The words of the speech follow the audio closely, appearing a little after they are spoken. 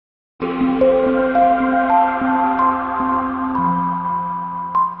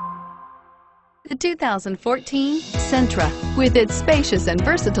2014 Sentra. With its spacious and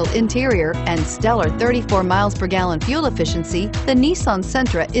versatile interior and stellar 34 miles per gallon fuel efficiency, the Nissan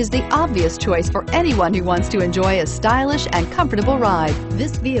Sentra is the obvious choice for anyone who wants to enjoy a stylish and comfortable ride.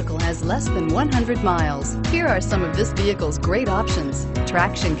 This vehicle has less than 100 miles. Here are some of this vehicle's great options: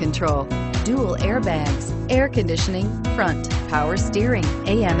 traction control, dual airbags, air conditioning, front, power steering,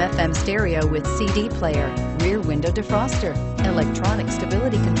 AM/FM stereo with CD player, rear window defroster, electronic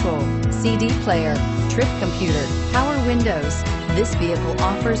stability control, CD player, trip computer, power windows. This vehicle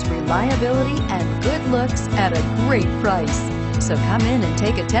offers reliability and good looks at a great price. So come in and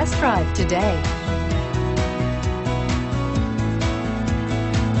take a test drive today.